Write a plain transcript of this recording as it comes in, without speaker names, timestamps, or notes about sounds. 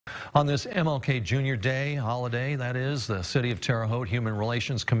On this MLK Junior Day holiday, that is, the City of Terre Haute Human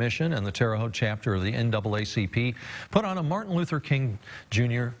Relations Commission and the Terre Haute chapter of the NAACP put on a Martin Luther King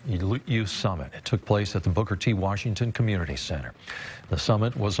Jr. Youth Summit. It took place at the Booker T. Washington Community Center. The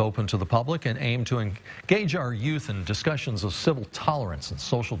summit was open to the public and aimed to engage our youth in discussions of civil tolerance and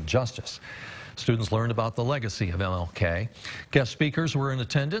social justice. Students learned about the legacy of MLK. Guest speakers were in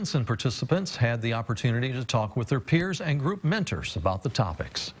attendance, and participants had the opportunity to talk with their peers and group mentors about the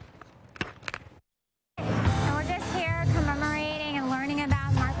topics. And we're just here commemorating and learning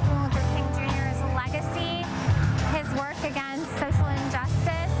about Martin Luther King Jr.'s legacy, his work against social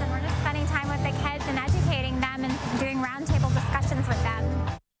injustice, and we're just spending time with the kids and educating them and doing roundtable discussions with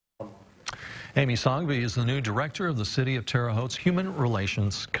them. Amy Songby is the new director of the City of Terre Haute's Human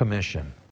Relations Commission.